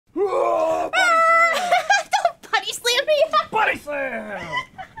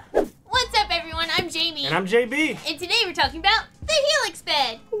And I'm JB. And today we're talking about the Helix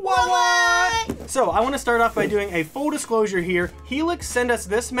bed. What? So I want to start off by doing a full disclosure here. Helix sent us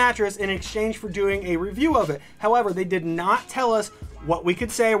this mattress in exchange for doing a review of it. However, they did not tell us what we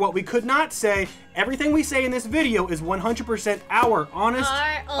could say or what we could not say. Everything we say in this video is 100% our honest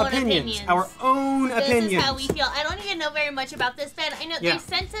opinions. Our own opinions. This is how we feel. I don't even know very much about this bed. I know they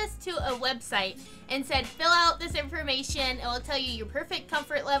sent us to a website and said, fill out this information. It will tell you your perfect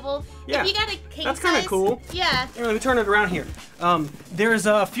comfort level. Yeah. If you got a king That's kind of cool. Yeah. Let me turn it around here. There's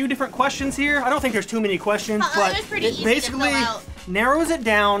a few different questions here. I don't think there's too many questions, but it basically narrows it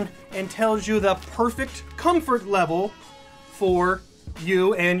down and tells you the perfect comfort level for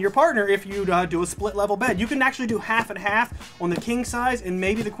you and your partner if you do a split level bed. You can actually do half and half on the king size and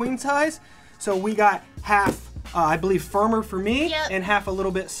maybe the queen size. So we got half, I believe, firmer for me, and half a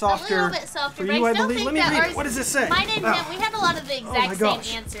little bit softer, for you, I believe. Let me read it. What does it say? Mine and him, we had a lot of the exact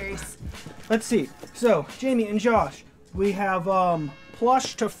same answers. Let's see. So, Jamie and Josh, we have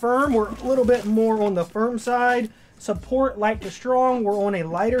plush to firm. We're a little bit more on the firm side. Support, light to strong. We're on a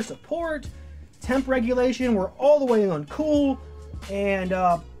lighter support. Temp regulation, we're all the way on cool. And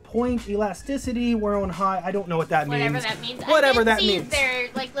point elasticity, we're on high. I don't know what that means. Whatever that means. Whatever that means. Their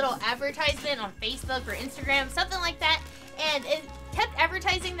like little advertisement on Facebook or Instagram, something like that, and it kept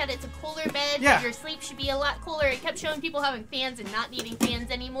advertising that it's a cooler bed. That your sleep should be a lot cooler. It kept showing people having fans and not needing fans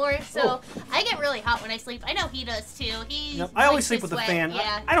anymore. So I get really hot when I sleep. I know he does too. I always sleep with a fan.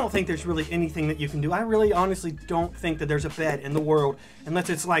 Yeah. I don't think there's really anything that you can do. I really honestly don't think that there's a bed in the world unless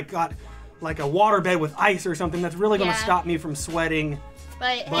it's like got like a water bed with ice or something that's really going to stop me from sweating.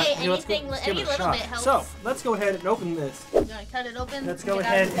 But hey, any little bit helps. So, let's go ahead and open this. You want to cut it open? Let's go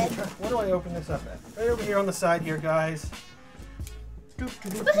ahead and try. Where do I open this up at? Right over here on the side here, guys.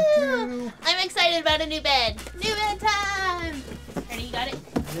 Woohoo! I'm excited about a new bed. New bed time! Ready, you got it?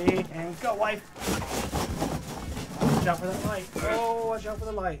 Ready, and go, wife. Watch out for that light. Oh, watch out for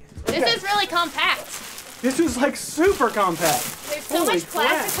the light. Okay. This is really compact. This is like super compact. There's so much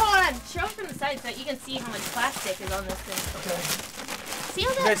plastic. Hold on, show it from the side so that you can see how much plastic is on this thing. Okay. See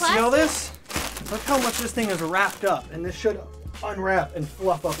all that plastic? See all this? Look how much this thing is wrapped up, and this should unwrap and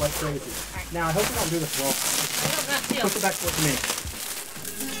fluff up like crazy. Right. Now, I hope you don't do this well. I hope not too. Push it back towards me.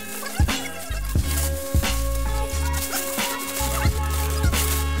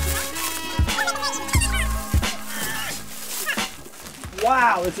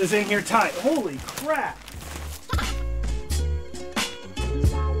 Wow, this is in here tight. Holy crap.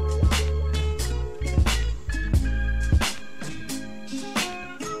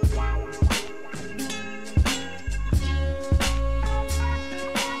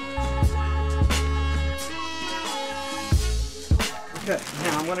 Okay,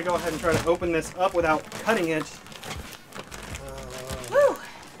 now I'm going to go ahead and try to open this up without cutting it. Woo!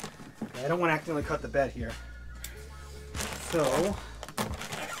 I don't want to accidentally cut the bed here. So...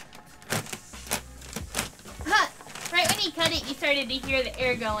 Right when he cut it, you started to hear the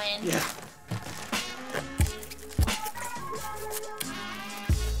air go in. Yeah.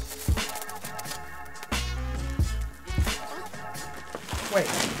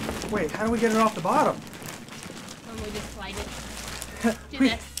 Wait, how do we get it off the bottom? We just slide it. Do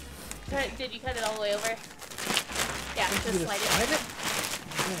this. Did you cut it all the way over? Yeah, just slide it.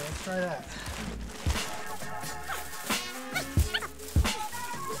 Yeah, let's try that.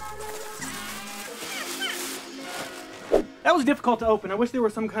 That was difficult to open. I wish there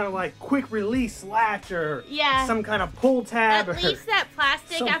was some kind of like quick release latch or some kind of pull tab. At least that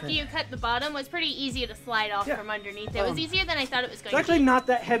plastic after you cut the bottom was pretty easy to slide off from underneath. It was easier than I thought it was going to be. It's actually not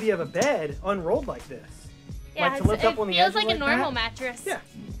that heavy of a bed unrolled like this. Yeah, like to lift up on the it feels like a normal mattress. Yeah.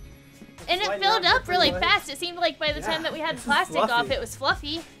 And it filled up really fast. It seemed like by the time that we had the plastic off, it was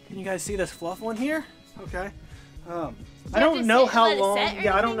fluffy. Can you guys see this fluff on here? Okay. I don't know how long.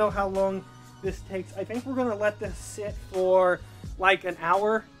 Yeah, I don't know how long this takes. I think we're gonna let this sit for like an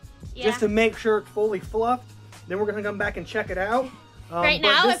hour, just to make sure it's fully fluffed. Then we're gonna come back and check it out. Right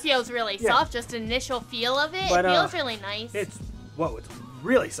now, it feels really soft. Just initial feel of it, it feels really nice. It's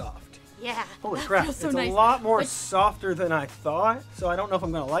really soft. Yeah. Holy crap! It's a lot more softer than I thought. So I don't know if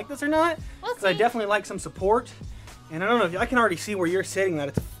I'm gonna like this or not. Because I definitely like some support. And I don't know if I can already see where you're sitting that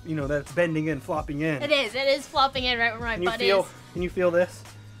it's that it's bending in, flopping in. It is. It is flopping in right where my butt is. Can you feel this?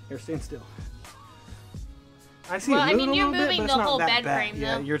 Here, stand still. I see well, it moving you're a little moving bit, but the whole bed frame,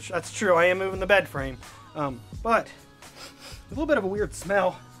 though. Yeah, that's true. I am moving the bed frame. But a little bit of a weird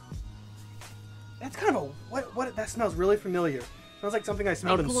smell. That's kind of a that smells really familiar. It smells like something I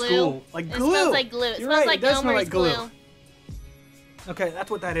smelled in school. Like glue. It smells like glue. It smells like Elmer's glue. Okay,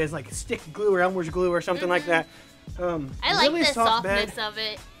 that's what that is. Like stick glue or Elmer's glue or something like that. I like really the soft softness bed, of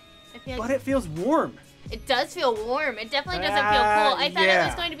it. but it feels warm. It does feel warm. It definitely doesn't feel cool. I thought it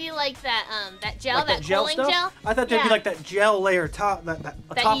was going to be like that gel, like that cooling gel. I thought there'd be like that gel layer top, that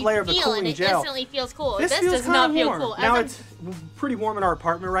top layer of the cooling and gel. It instantly feels cool. This does not feel cool. Now it's pretty warm in our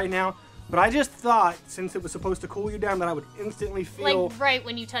apartment right now, but I just thought since it was supposed to cool you down that I would instantly feel like right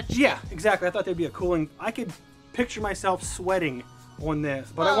when you touched it. Yeah, exactly. I thought there'd be a cooling. I could picture myself sweating on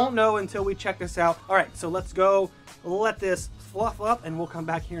this, but I won't know until we check this out. All right, so let's go let this fluff up, and we'll come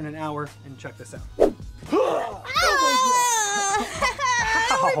back here in an hour and check this out.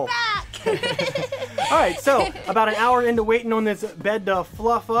 We're back. All right, so about an hour into waiting on this bed to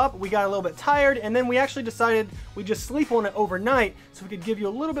fluff up, we got a little bit tired, and then we actually decided we'd just sleep on it overnight so we could give you a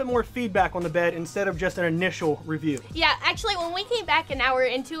little bit more feedback on the bed instead of just an initial review. Yeah, actually, when we came back an hour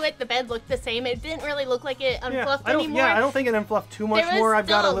into it, the bed looked the same. It didn't really look like it unfluffed anymore. Yeah, I don't think it unfluffed too much more. I've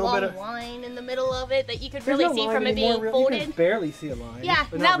got a little bit of line in the middle of it that you could really see from it being folded. You can barely see a line. Yeah,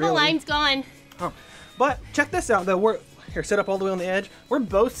 now the line's gone. Oh. But check this out, though. Here, sit up all the way on the edge. We're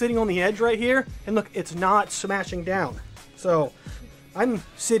both sitting on the edge right here, and look, it's not smashing down. So I'm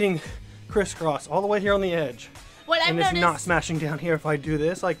sitting crisscross all the way here on the edge. And it's not smashing down here if I do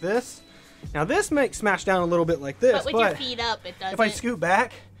this like this. Now this might smash down a little bit like this, but with your feet up, it doesn't. If I scoot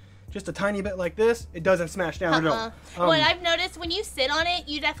back just a tiny bit like this, it doesn't smash down at all. What I've noticed, when you sit on it,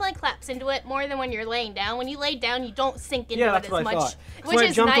 you definitely collapse into it more than when you're laying down. When you lay down, you don't sink into it as much, which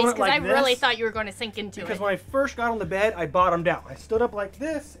is nice because I really thought you were going to sink into it. Because when I first got on the bed, I bottomed out. I stood up like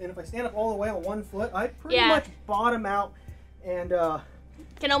this, and if I stand up all the way on one foot, I pretty much bottom out and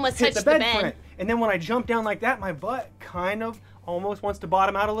can almost touch the bed frame. And then when I jump down like that, my butt kind of almost wants to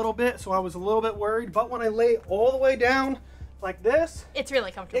bottom out a little bit, so I was a little bit worried. But when I lay all the way down like this, it's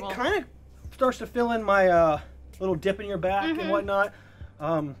really comfortable. It kind of starts to fill in my little dip in your back and whatnot.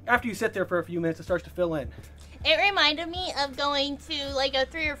 After you sit there for a few minutes, it starts to fill in. It reminded me of going to like a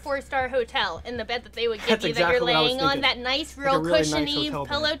 3- or 4-star hotel in the bed that they would give you that you're laying on, that nice, real cushiony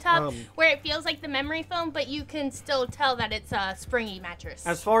pillow top where it feels like the memory foam, but you can still tell that it's a springy mattress.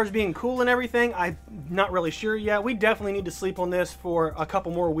 As far as being cool and everything, I'm not really sure yet. We definitely need to sleep on this for a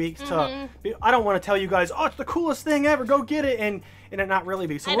couple more weeks. I don't want to tell you guys, oh, it's the coolest thing ever, go get it, and it not really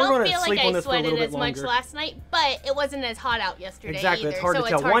be. So we're going to sleep on this for a little bit longer. I don't feel like I sweated as much last night, but it wasn't as hot out yesterday Exactly, either, it's hard to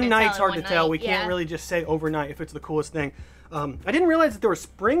tell. One night's hard to tell. We can't really just say overnight if it's the coolest thing. I didn't realize that there were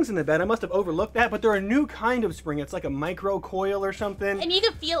springs in the bed. I must have overlooked that, but they're a new kind of spring. It's like a micro coil or something. And you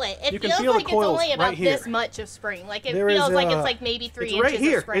can feel it. It feels like it's only about this much of spring. Like it feels like it's like maybe 3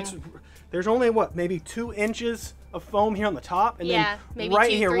 inches of spring. There's only what, maybe 2 inches of foam here on the top, and then maybe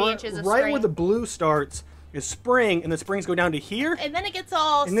right 2, here, 3 inches of right where the blue starts is spring, and the springs go down to here. And then it gets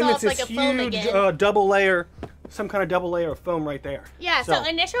all soft like a foam again. Huge double layer, some kind of double layer of foam right there. Yeah, so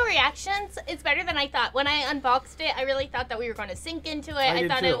initial reactions, it's better than I thought. When I unboxed it, I really thought that we were going to sink into it. I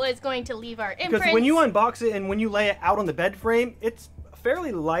thought it was going to leave our imprints. Because when you unbox it and when you lay it out on the bed frame, it's a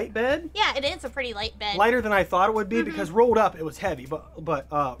fairly light bed. Yeah, it is a pretty light bed. Lighter than I thought it would be because rolled up it was heavy, but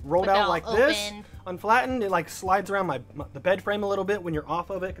rolled out like this, unflattened, it like slides around the bed frame a little bit. When you're off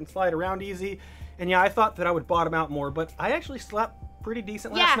of it, it can slide around easy. And yeah, I thought that I would bottom out more, but I actually slept pretty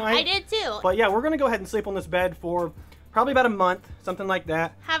decent last night. Yeah, I did too. But yeah, we're going to go ahead and sleep on this bed for probably about a month, something like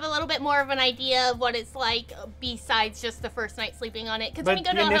that. Have a little bit more of an idea of what it's like besides just the first night sleeping on it. Because when you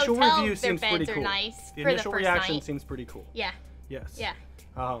go to a hotel, their beds are nice for the first night. The initial reaction seems pretty cool. Yeah. Yes. Yeah.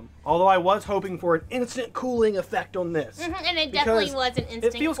 Although I was hoping for an instant cooling effect on this. And it definitely was an instant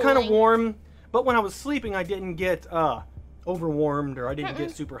It feels kind of warm, but when I was sleeping, I didn't get overwarmed or I didn't get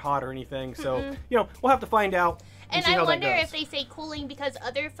super hot or anything. So, you know, we'll have to find out. And I wonder if they say cooling because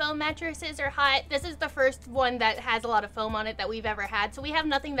other foam mattresses are hot. This is the first one that has a lot of foam on it that we've ever had. So we have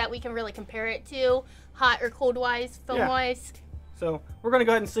nothing that we can really compare it to, hot or cold-wise, foam-wise. So we're going to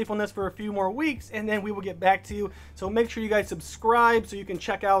go ahead and sleep on this for a few more weeks, and then we will get back to you. So make sure you guys subscribe so you can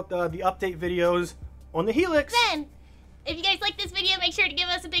check out the update videos on the Helix. Then, if you guys like this video, make sure to give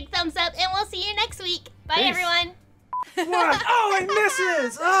us a big thumbs up, and we'll see you next week. Bye, everyone. What? Oh, it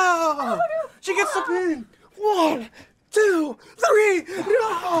misses! Oh, no. She gets the pin. 1, 2, 3.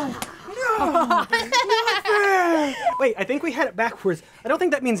 No! No! Not fair! Wait, I think we had it backwards. I don't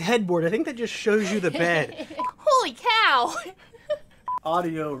think that means headboard. I think that just shows you the bed. Holy cow!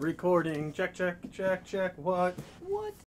 Audio recording. Check, check, check, check. What?